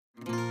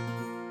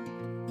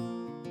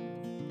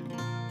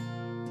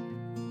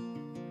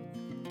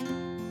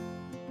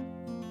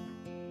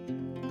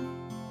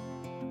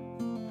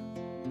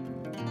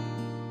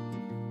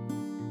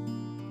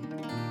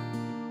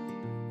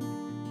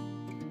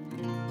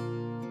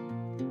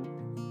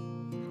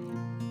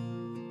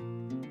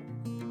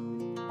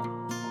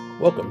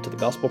Welcome to the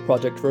Gospel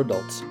Project for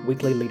Adults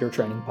weekly leader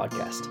training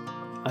podcast.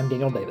 I'm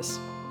Daniel Davis.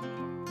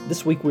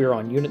 This week we are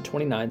on Unit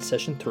 29,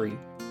 Session 3,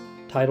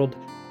 titled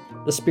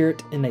The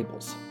Spirit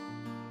Enables.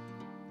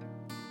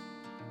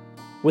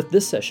 With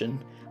this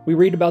session, we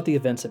read about the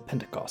events at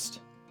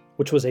Pentecost,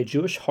 which was a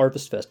Jewish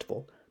harvest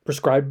festival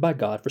prescribed by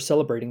God for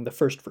celebrating the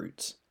first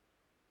fruits.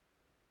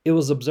 It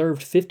was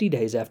observed 50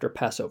 days after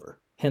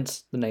Passover,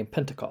 hence the name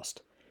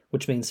Pentecost,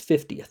 which means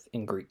 50th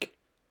in Greek.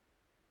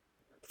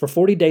 For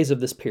 40 days of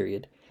this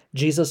period,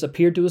 Jesus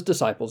appeared to his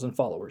disciples and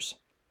followers,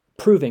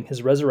 proving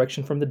his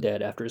resurrection from the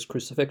dead after his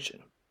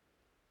crucifixion.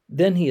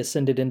 Then he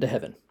ascended into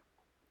heaven.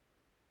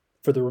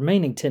 For the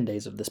remaining 10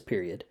 days of this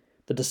period,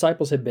 the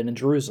disciples had been in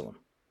Jerusalem.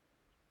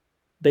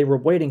 They were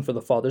waiting for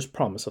the Father's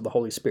promise of the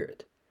Holy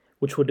Spirit,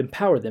 which would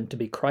empower them to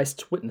be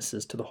Christ's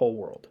witnesses to the whole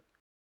world.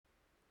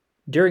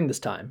 During this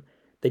time,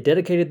 they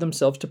dedicated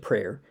themselves to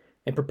prayer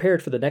and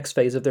prepared for the next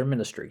phase of their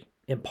ministry,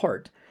 in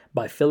part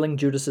by filling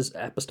Judas's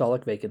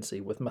apostolic vacancy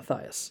with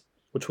Matthias,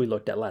 which we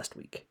looked at last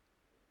week.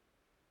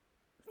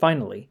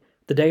 Finally,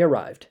 the day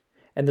arrived,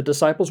 and the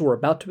disciples were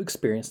about to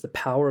experience the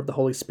power of the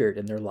Holy Spirit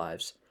in their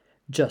lives,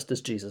 just as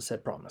Jesus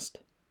had promised.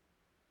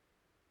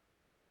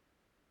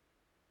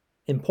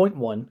 In point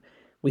 1,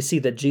 we see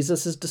that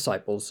Jesus'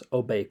 disciples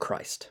obey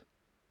Christ.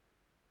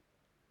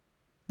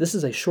 This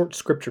is a short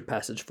scripture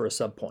passage for a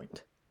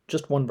subpoint,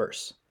 just one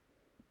verse,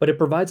 but it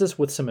provides us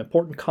with some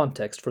important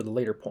context for the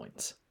later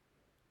points.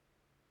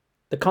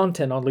 The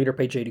content on Leader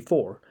Page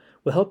 84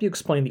 will help you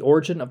explain the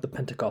origin of the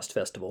Pentecost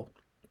festival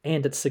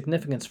and its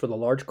significance for the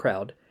large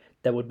crowd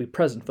that would be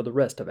present for the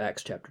rest of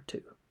Acts chapter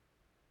 2.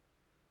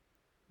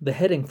 The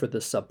heading for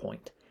this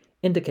subpoint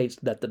indicates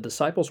that the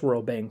disciples were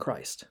obeying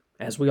Christ,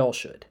 as we all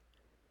should.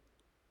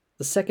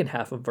 The second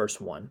half of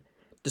verse 1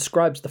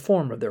 describes the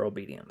form of their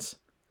obedience,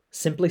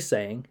 simply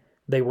saying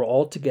they were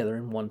all together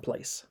in one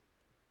place.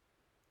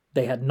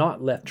 They had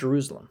not left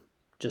Jerusalem,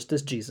 just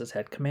as Jesus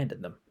had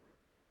commanded them.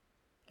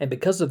 And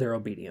because of their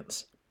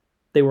obedience,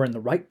 they were in the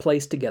right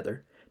place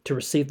together to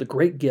receive the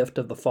great gift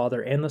of the Father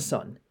and the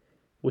Son,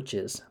 which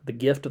is the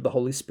gift of the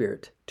Holy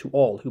Spirit to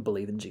all who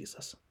believe in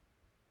Jesus.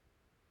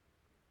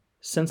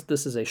 Since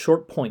this is a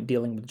short point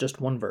dealing with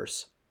just one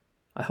verse,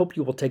 I hope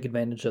you will take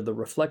advantage of the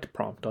Reflect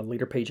prompt on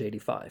Leader Page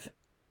 85.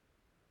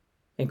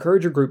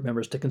 Encourage your group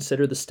members to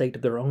consider the state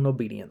of their own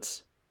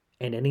obedience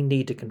and any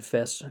need to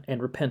confess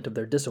and repent of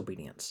their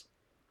disobedience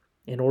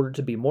in order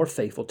to be more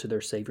faithful to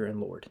their Savior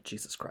and Lord,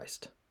 Jesus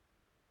Christ.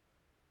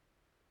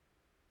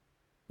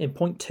 In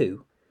point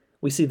 2,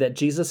 we see that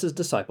Jesus'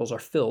 disciples are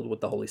filled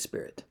with the Holy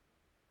Spirit.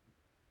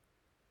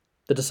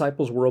 The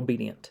disciples were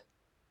obedient,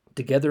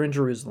 together in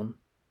Jerusalem,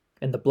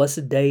 and the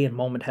blessed day and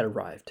moment had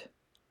arrived.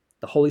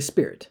 The Holy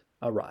Spirit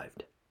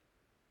arrived.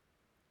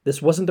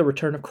 This wasn't the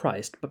return of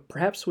Christ, but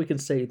perhaps we can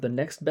say the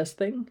next best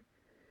thing?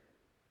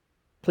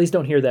 Please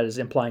don't hear that as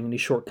implying any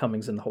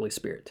shortcomings in the Holy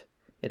Spirit.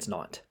 It's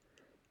not.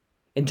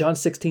 In John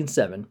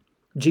 16:7,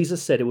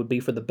 Jesus said it would be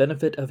for the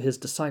benefit of his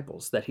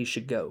disciples that he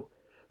should go,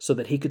 so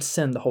that he could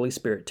send the Holy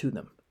Spirit to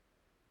them.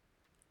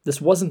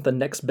 This wasn't the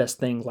next best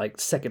thing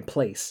like second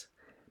place,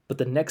 but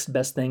the next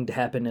best thing to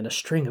happen in a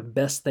string of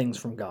best things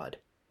from God: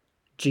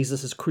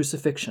 Jesus'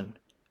 crucifixion,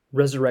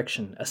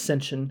 resurrection,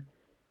 ascension,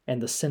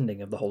 and the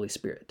sending of the Holy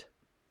Spirit.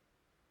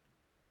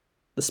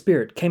 The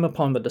Spirit came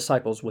upon the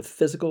disciples with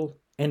physical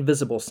and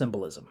visible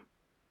symbolism.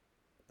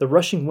 The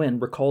rushing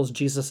wind recalls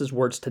Jesus'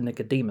 words to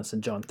Nicodemus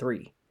in John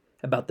 3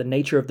 about the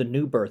nature of the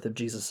new birth of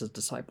Jesus'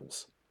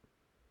 disciples.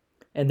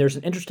 And there's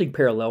an interesting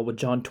parallel with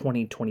John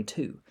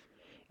 20:22,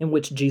 in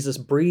which Jesus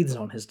breathes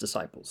on his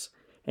disciples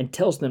and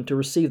tells them to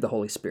receive the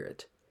Holy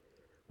Spirit,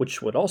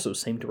 which would also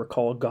seem to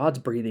recall God's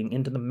breathing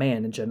into the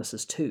man in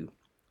Genesis 2,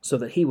 so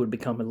that he would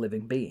become a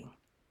living being.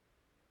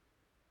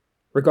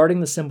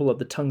 Regarding the symbol of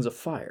the tongues of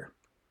fire,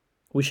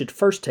 we should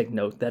first take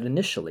note that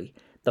initially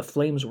the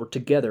flames were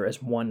together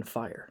as one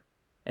fire,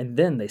 and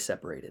then they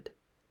separated.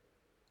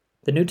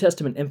 The New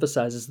Testament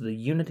emphasizes the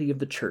unity of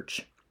the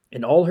church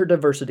in all her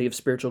diversity of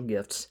spiritual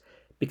gifts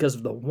because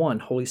of the one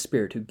Holy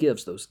Spirit who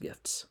gives those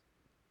gifts.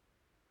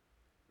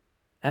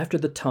 After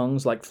the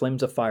tongues like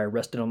flames of fire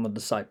rested on the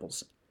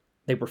disciples,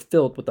 they were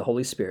filled with the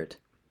Holy Spirit,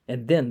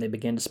 and then they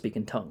began to speak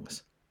in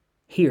tongues,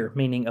 here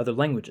meaning other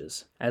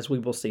languages, as we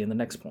will see in the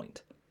next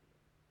point.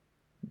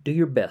 Do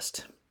your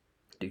best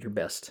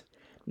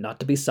not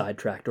to be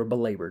sidetracked or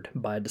belabored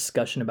by a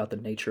discussion about the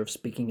nature of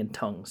speaking in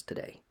tongues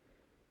today,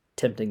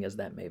 tempting as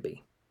that may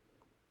be.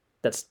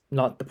 That's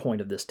not the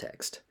point of this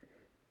text.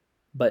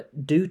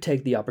 But do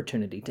take the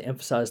opportunity to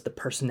emphasize the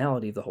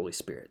personality of the Holy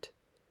Spirit,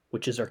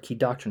 which is our key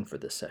doctrine for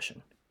this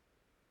session.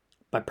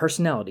 By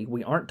personality,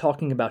 we aren't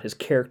talking about his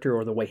character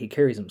or the way he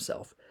carries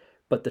himself,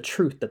 but the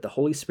truth that the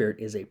Holy Spirit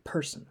is a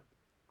person,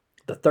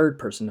 the third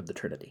person of the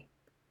Trinity.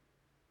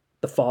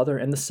 The Father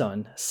and the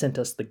Son sent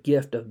us the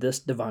gift of this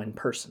divine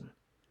person.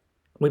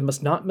 We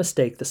must not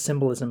mistake the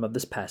symbolism of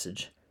this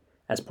passage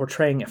as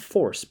portraying a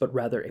force, but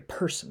rather a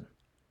person,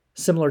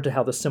 similar to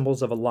how the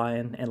symbols of a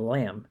lion and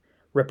lamb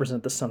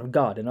represent the Son of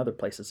God in other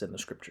places in the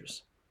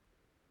Scriptures.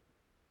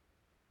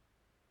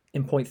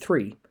 In point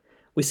 3,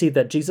 we we see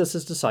that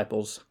Jesus'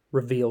 disciples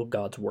reveal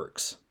God's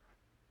works.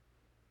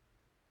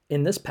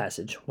 In this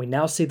passage, we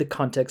now see the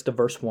context of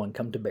verse 1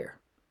 come to bear.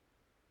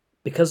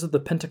 Because of the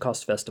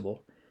Pentecost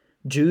festival,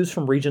 Jews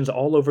from regions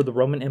all over the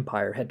Roman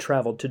Empire had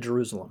traveled to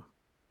Jerusalem.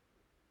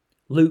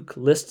 Luke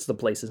lists the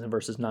places in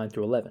verses 9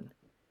 through 11,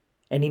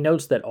 and he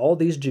notes that all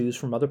these Jews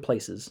from other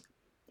places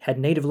had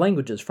native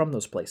languages from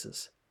those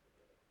places,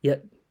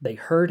 yet they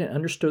heard and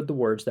understood the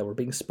words that were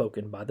being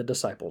spoken by the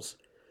disciples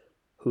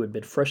who had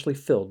been freshly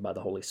filled by the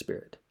Holy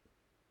Spirit.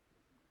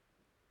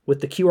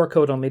 With the QR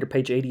code on leader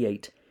page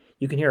 88,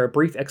 you can hear a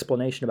brief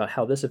explanation about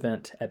how this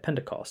event at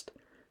Pentecost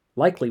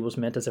likely was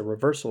meant as a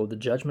reversal of the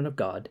judgment of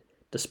God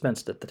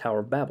dispensed at the Tower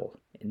of Babel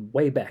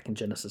way back in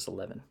Genesis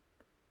 11.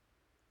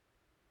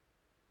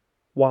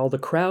 While the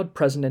crowd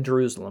present in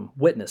Jerusalem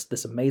witnessed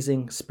this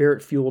amazing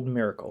Spirit-fueled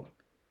miracle,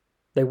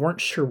 they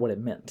weren't sure what it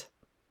meant,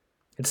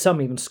 and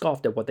some even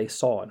scoffed at what they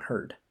saw and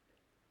heard.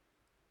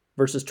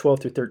 Verses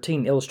 12 through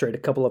 13 illustrate a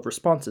couple of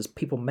responses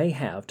people may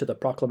have to the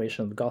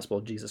proclamation of the gospel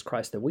of Jesus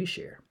Christ that we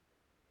share.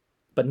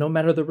 But no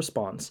matter the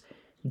response,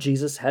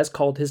 Jesus has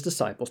called his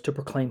disciples to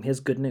proclaim his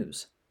good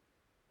news,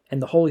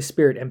 and the Holy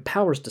Spirit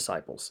empowers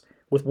disciples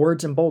with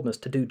words and boldness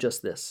to do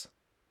just this.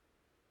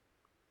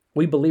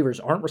 We believers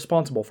aren't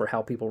responsible for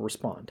how people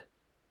respond.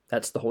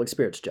 That's the Holy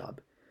Spirit's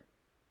job.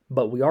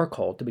 But we are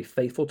called to be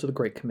faithful to the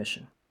Great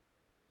Commission.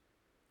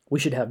 We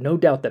should have no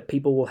doubt that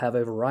people will have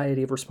a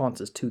variety of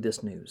responses to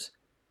this news,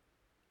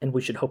 and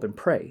we should hope and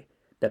pray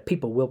that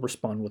people will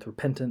respond with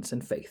repentance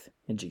and faith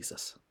in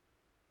Jesus.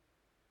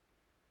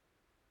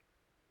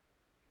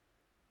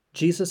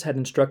 Jesus had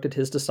instructed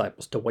his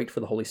disciples to wait for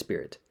the Holy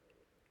Spirit,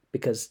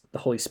 because the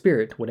Holy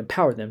Spirit would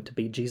empower them to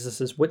be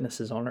Jesus'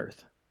 witnesses on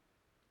earth.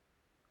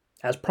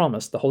 As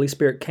promised, the Holy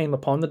Spirit came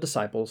upon the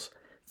disciples,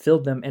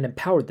 filled them, and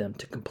empowered them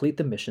to complete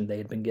the mission they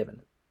had been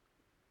given.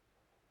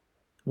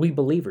 We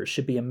believers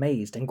should be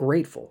amazed and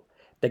grateful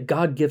that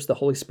God gives the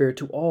Holy Spirit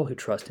to all who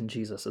trust in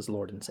Jesus as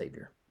Lord and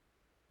Savior,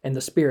 and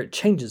the Spirit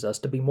changes us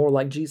to be more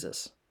like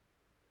Jesus.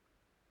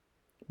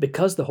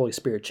 Because the Holy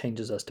Spirit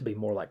changes us to be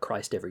more like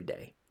Christ every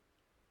day,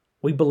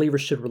 we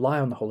believers should rely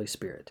on the Holy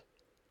Spirit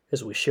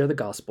as we share the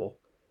gospel,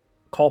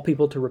 call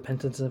people to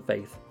repentance and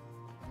faith,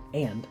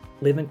 and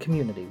live in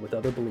community with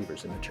other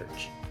believers in the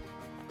church.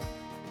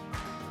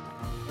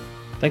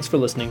 Thanks for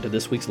listening to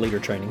this week's leader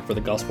training for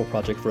the Gospel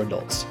Project for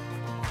Adults.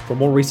 For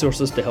more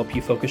resources to help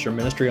you focus your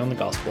ministry on the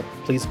gospel,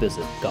 please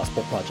visit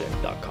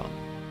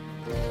gospelproject.com.